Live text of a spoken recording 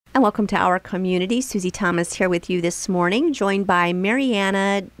And welcome to our community. Susie Thomas here with you this morning, joined by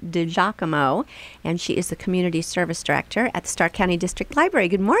Mariana DiGiacomo, and she is the Community Service Director at the Stark County District Library.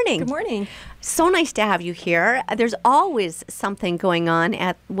 Good morning. Good morning. So nice to have you here. There's always something going on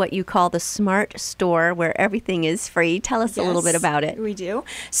at what you call the Smart Store, where everything is free. Tell us a little bit about it. We do.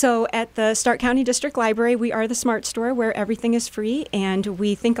 So at the Stark County District Library, we are the Smart Store where everything is free, and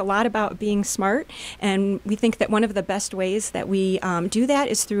we think a lot about being smart, and we think that one of the best ways that we do that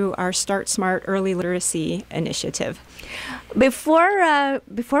is through our Start Smart Early Literacy Initiative.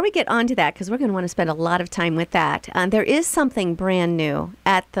 Before we get on to that, because we're going to want to spend a lot of time with that, there is something brand new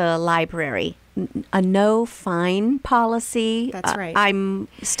at the library. A no fine policy. That's right. I'm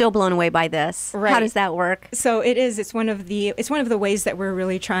still blown away by this. Right. How does that work? So it is. It's one of the ways that we're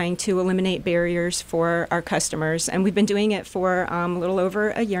really trying to eliminate barriers for our customers, and we've been doing it for a little over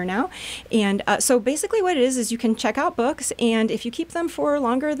a year now. And so basically, what it is you can check out books, and if you keep them for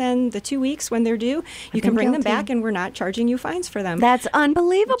longer than the 2 weeks when they're due, you can bring them back, and we're not charging you fines for them. That's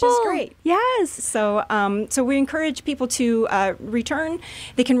unbelievable. Which is great. Yes. So so we encourage people to return.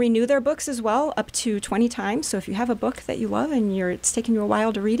 They can renew their books as well, up to 20 times. So if you have a book that you love and it's taken you a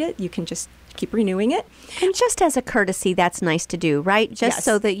while to read it, you can just keep renewing it. And just as a courtesy, that's nice to do, right? Just Yes.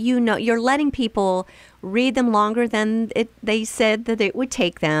 so that you know you're letting people read them longer than they said that it would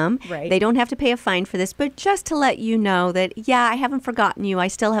take them. Right. They don't have to pay a fine for this, but just to let you know that, yeah, I haven't forgotten you. I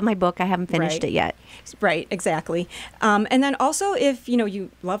still have my book. I haven't finished it yet. Right, exactly. And then also, if you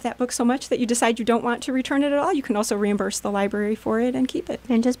love that book so much that you decide you don't want to return it at all, you can also reimburse the library for it and keep it.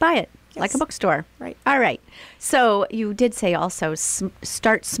 And just buy it. Like Yes. a bookstore. Right. All right. So you did say also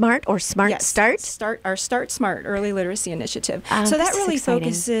Start Smart or Smart Yes. Start? Our Start Smart Early Literacy Initiative. So this that is really exciting.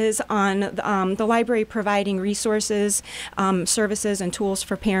 focuses on the library providing resources, services, and tools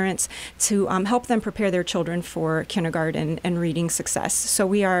for parents to help them prepare their children for kindergarten and reading success. So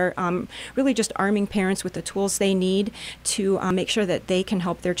we are really just arming parents with the tools they need to make sure that they can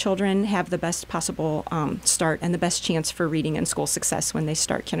help their children have the best possible start and the best chance for reading and school success when they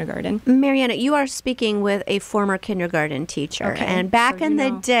start kindergarten. Mariana, you are speaking with a former kindergarten teacher. Okay, And back so in the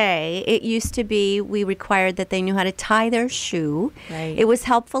you know. day, it used to be we required that they knew how to tie their shoe. Right. It was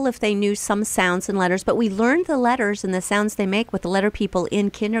helpful if they knew some sounds and letters, but we learned the letters and the sounds they make with the letter people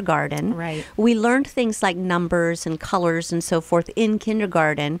in kindergarten. Right. We learned things like numbers and colors and so forth in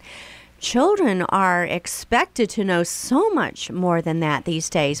kindergarten. Children are expected to know so much more than that these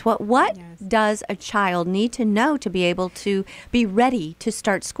days. What Yes. does a child need to know to be able to be ready to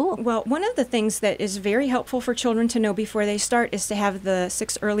start school? Well, one of the things that is very helpful for children to know before they start is to have the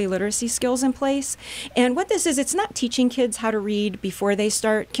 6 early literacy skills in place. And what this is, it's not teaching kids how to read before they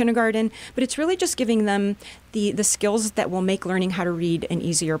start kindergarten, but it's really just giving them the skills that will make learning how to read an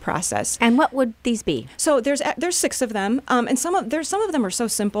easier process. And what would these be? So there's 6 of them, and some of them are so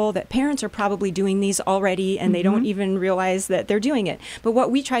simple that parents are probably doing these already, and they don't even realize that they're doing it. But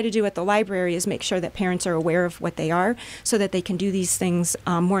what we try to do at the library is make sure that parents are aware of what they are, so that they can do these things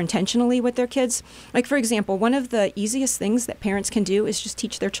more intentionally with their kids. Like, for example, one of the easiest things that parents can do is just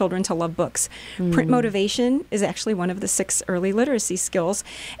teach their children to love books. Print motivation is actually one of the 6 early literacy skills,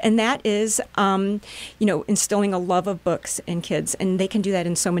 and that is, instilling a love of books in kids. And they can do that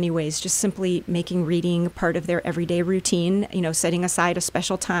in so many ways, just simply making reading part of their everyday routine, setting aside a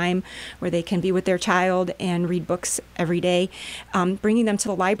special time where they can be with their child and read books every day. Bringing them to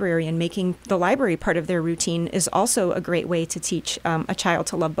the library and making the library part of their routine is also a great way to teach a child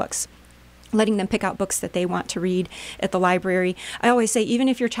to love books. Letting them pick out books that they want to read at the library. I always say, even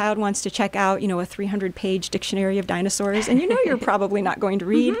if your child wants to check out, a 300-page dictionary of dinosaurs, and you're probably not going to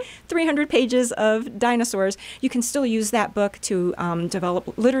read 300 pages of dinosaurs, you can still use that book to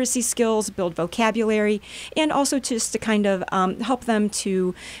develop literacy skills, build vocabulary, and also just to kind of help them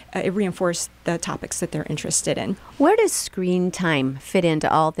to reinforce the topics that they're interested in. Where does screen time fit into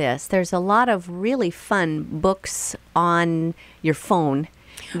all this? There's a lot of really fun books on your phone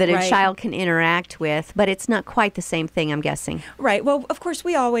that a Right. child can interact with, but it's not quite the same thing, I'm guessing. Right. Well, of course,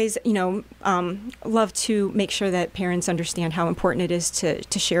 we always, love to make sure that parents understand how important it is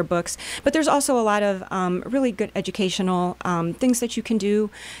to share books. But there's also a lot of really good educational things that you can do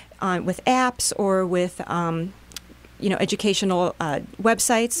with apps or with educational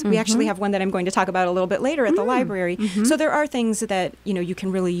websites. We actually have one that I'm going to talk about a little bit later at the library. So there are things that, you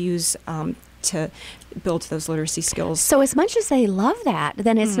can really use to build those literacy skills. So as much as they love that,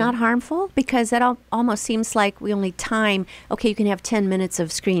 then it's not harmful, because that almost seems like we only time, okay, you can have 10 minutes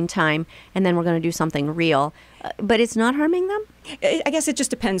of screen time and then we're going to do something real. But it's not harming them? I guess it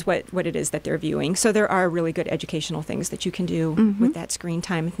just depends what it is that they're viewing. So there are really good educational things that you can do with that screen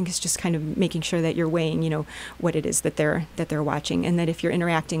time. I think it's just kind of making sure that you're weighing, what it is that they're watching, and that if you're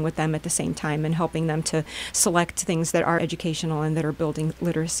interacting with them at the same time and helping them to select things that are educational and that are building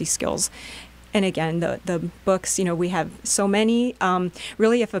literacy skills. And again, the books, we have so many.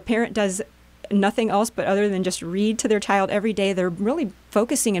 Really, if a parent does nothing else but other than just read to their child every day, they're really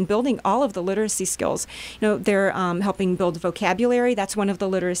focusing and building all of the literacy skills. They're helping build vocabulary. That's one of the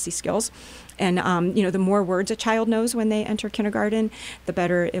literacy skills. And, the more words a child knows when they enter kindergarten, the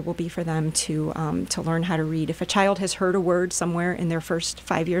better it will be for them to learn how to read. If a child has heard a word somewhere in their first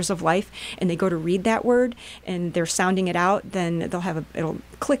 5 years of life and they go to read that word and they're sounding it out, then it'll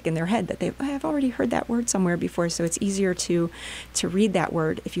click in their head that I've already heard that word somewhere before. So it's easier to read that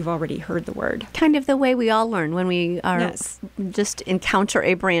word if you've already heard the word. Kind of the way we all learn when we are just encounter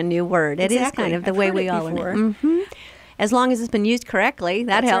a brand new word. It is kind of the way we all learn. As long as it's been used correctly,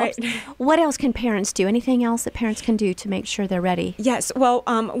 that helps. Right. What else can parents do? Anything else that parents can do to make sure they're ready? Yes. Well,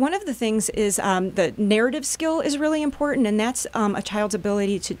 one of the things is the narrative skill is really important, and that's a child's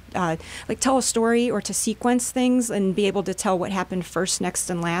ability to tell a story or to sequence things and be able to tell what happened first, next,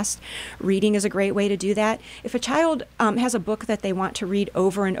 and last. Reading is a great way to do that. If a child has a book that they want to read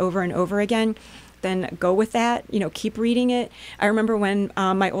over and over and over again, then go with that. Keep reading it. I remember when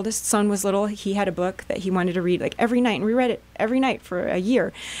my oldest son was little, he had a book that he wanted to read every night, and we read it every night for a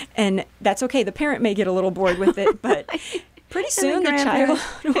year. And that's okay. The parent may get a little bored with it, but pretty soon the child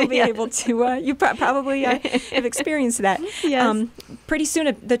will be able to, you probably have experienced that. Yes. Pretty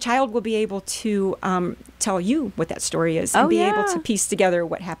soon the child will be able to tell you what that story is and be able to piece together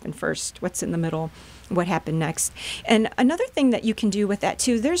what happened first, what's in the middle, what happened next. And another thing that you can do with that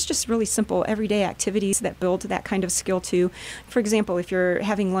too, there's just really simple everyday activities that build that kind of skill too. For example, if you're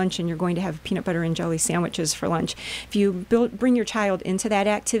having lunch and you're going to have peanut butter and jelly sandwiches for lunch, if you bring your child into that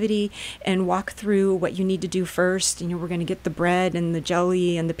activity and walk through what you need to do first, we're going to get the bread and the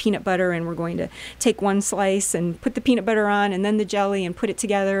jelly and the peanut butter, and we're going to take one slice and put the peanut butter on and then the jelly and put it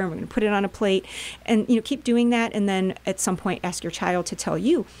together, and we're going to put it on a plate, and keep doing that, and then at some point ask your child to tell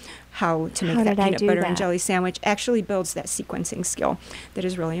you how to make that peanut butter and jelly sandwich. Actually builds that sequencing skill that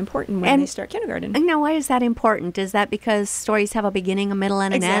is really important when they start kindergarten. Now, why is that important? Is that because stories have a beginning, a middle,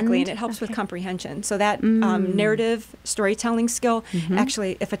 and an end? Exactly, and it helps with comprehension. So that narrative storytelling skill,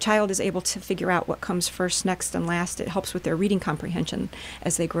 actually, if a child is able to figure out what comes first, next, and last, it helps with their reading comprehension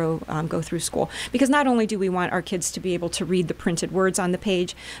as they go through school. Because not only do we want our kids to be able to read the printed words on the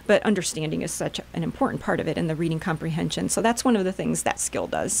page, but understanding is such an important part of it in the reading comprehension. So that's one of the things that skill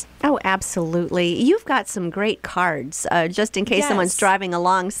does. Oh, absolutely. You've got some great cards, just in case someone's driving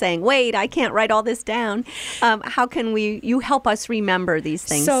along saying, wait, I can't write all this down. How can you help us remember these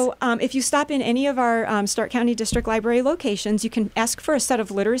things? So if you stop in any of our Stark County District Library locations, you can ask for a set of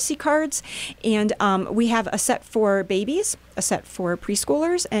literacy cards. And we have a set for babies, a set for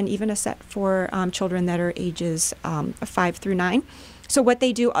preschoolers, and even a set for children that are ages 5 through 9. So what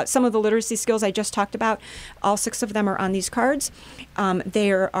they do, some of the literacy skills I just talked about, all 6 of them are on these cards.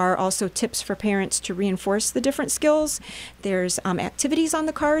 There are also tips for parents to reinforce the different skills. There's activities on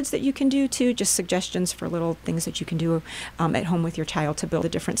the cards that you can do too, just suggestions for little things that you can do at home with your child to build the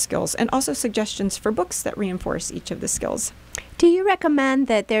different skills, and also suggestions for books that reinforce each of the skills. Do you recommend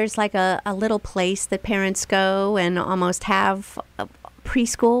that there's a little place that parents go and almost have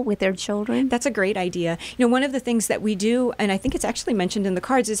preschool with their children? That's a great idea. One of the things that we do, and I think it's actually mentioned in the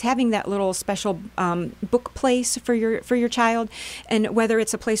cards, is having that little special book place for your child. And whether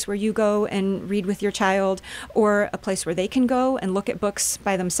it's a place where you go and read with your child, or a place where they can go and look at books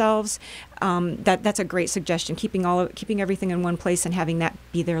by themselves, that's a great suggestion. Keeping everything in one place and having that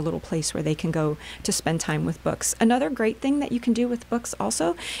be their little place where they can go to spend time with books. Another great thing that you can do with books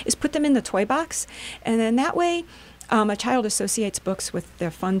also is put them in the toy box, and then that way a child associates books with their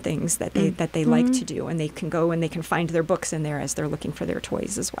fun things that they like to do, and they can go and they can find their books in there as they're looking for their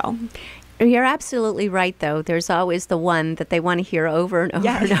toys as well. You're absolutely right, though. There's always the one that they want to hear over and over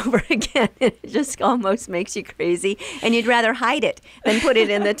and over again. It just almost makes you crazy, and you'd rather hide it than put it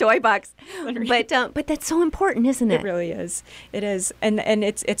in the toy box. But that's so important, isn't it? It really is. It is, and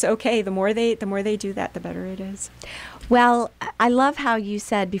it's okay. The more they do that, the better it is. Well, I love how you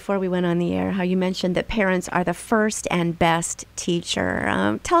said before we went on the air, how you mentioned that parents are the first and best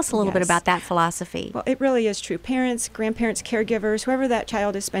teacher. Tell us a little bit about that philosophy. Well, it really is true. Parents, grandparents, caregivers, whoever that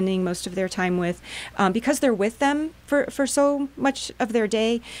child is spending most of their time with, because they're with them for so much of their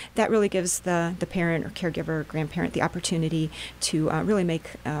day, that really gives the parent or caregiver or grandparent the opportunity to really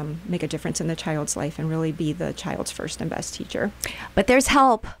make a difference in the child's life and really be the child's first and best teacher. But there's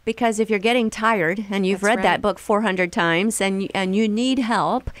help, because if you're getting tired and you've read that book 400 times and you need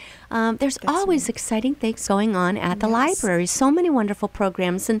help, there's always exciting things going on at the library. So many wonderful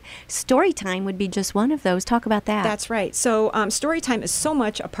programs, and Storytime would be just one of those. Talk about that. That's right. So Storytime is so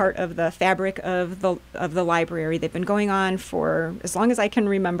much a part of the fabric of the library. They've been going on for as long as I can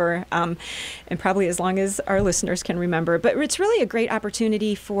remember, and probably as long as our listeners can remember. But it's really a great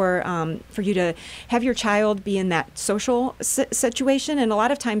opportunity for you to have your child be in that social situation, and a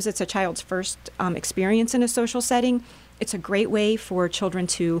lot of times it's a child's first experience in a social setting. It's a great way for children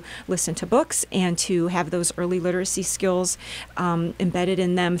to listen to books and to have those early literacy skills embedded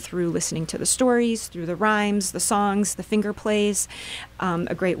in them through listening to the stories, through the rhymes, the songs, the finger plays.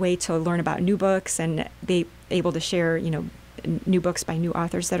 A great way to learn about new books and be able to share, new books by new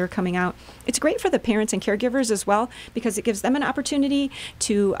authors that are coming out. It's great for the parents and caregivers as well, because it gives them an opportunity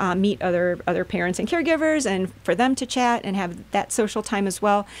to meet other parents and caregivers, and for them to chat and have that social time as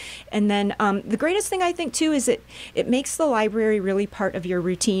well. And then the greatest thing I think too is it makes the library really part of your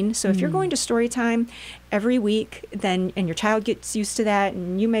routine. So if you're going to Storytime every week, and your child gets used to that,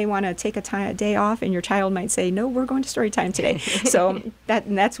 and you may want to take a day off, and your child might say, "No, we're going to Storytime today." So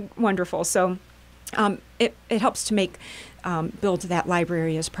that's wonderful. So it helps to build that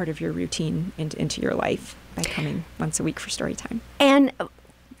library as part of your routine into your life by coming once a week for Storytime. And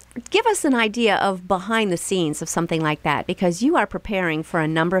give us an idea of behind the scenes of something like that, because you are preparing for a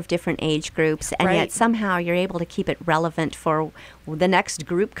number of different age groups, and yet somehow you're able to keep it relevant for the next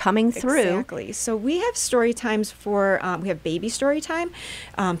group coming through. Exactly. So we have story times for, we have baby story time,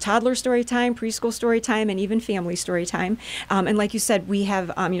 toddler story time, preschool story time, and even family story time. And like you said, we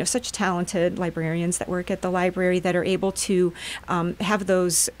have such talented librarians that work at the library that are able to have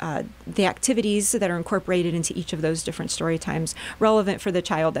those the activities that are incorporated into each of those different story times relevant for the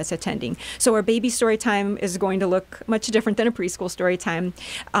child that's attending. So our baby story time is going to look much different than a preschool story time.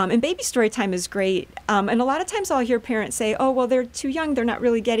 And baby story time is great. And a lot of times I'll hear parents say, "Oh, well, they're too young, they're not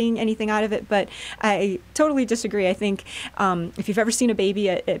really getting anything out of it." But I totally disagree. I think if you've ever seen a baby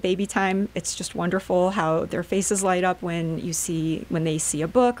at baby time, it's just wonderful how their faces light up when they see a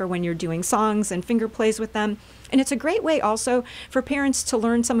book, or when you're doing songs and finger plays with them. And it's a great way also for parents to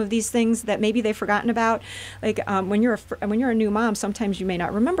learn some of these things that maybe they've forgotten about. Like when you're a new mom, sometimes you may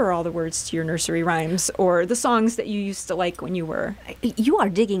not remember all the words to your nursery rhymes or the songs that you used to like when you were. You are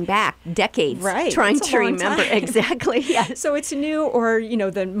digging back decades, right? Trying to remember exactly. Yes. So it's new, or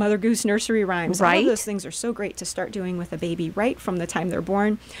the Mother Goose nursery rhymes. Right. All of those things are so great to start doing with a baby right from the time they're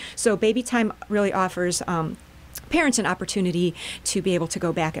born. So baby time really offers parents an opportunity to be able to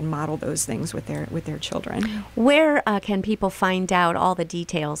go back and model those things with their children. Where can people find out all the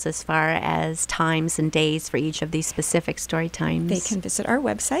details as far as times and days for each of these specific story times? They can visit our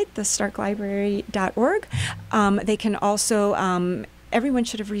website, thestarklibrary.org. They can also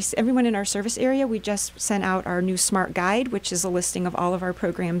everyone in our service area, we just sent out our new Smart Guide, which is a listing of all of our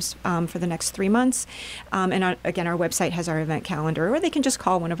programs for the next 3 months. And again, our website has our event calendar, or they can just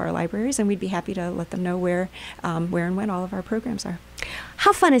call one of our libraries, and we'd be happy to let them know where and when all of our programs are.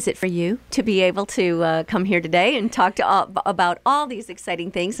 How fun is it for you to be able to come here today and talk about all these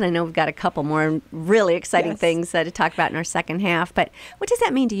exciting things? And I know we've got a couple more really exciting things to talk about in our second half. But what does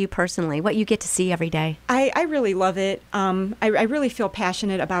that mean to you personally, what you get to see every day? I really love it. I really feel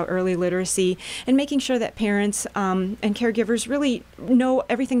passionate about early literacy and making sure that parents and caregivers really know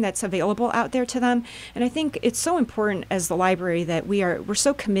everything that's available out there to them. And I think it's so important as the library that we're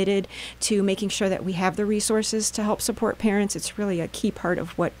so committed to making sure that we have the resources to help support parents. It's really a key part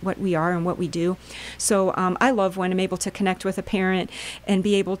of what we are and what we do. So I love when I'm able to connect with a parent and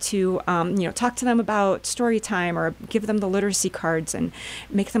be able to talk to them about story time, or give them the literacy cards and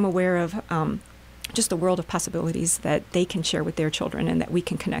make them aware of just the world of possibilities that they can share with their children and that we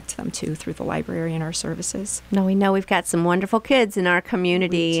can connect them to through the library and our services. No, we know we've got some wonderful kids in our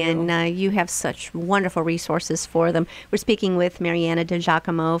community, and you have such wonderful resources for them. We're speaking with Mariana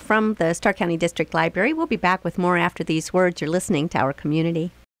DiGiacomo from the Stark County District Library. We'll be back with more after these words. You're listening to Our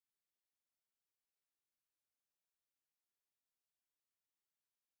Community.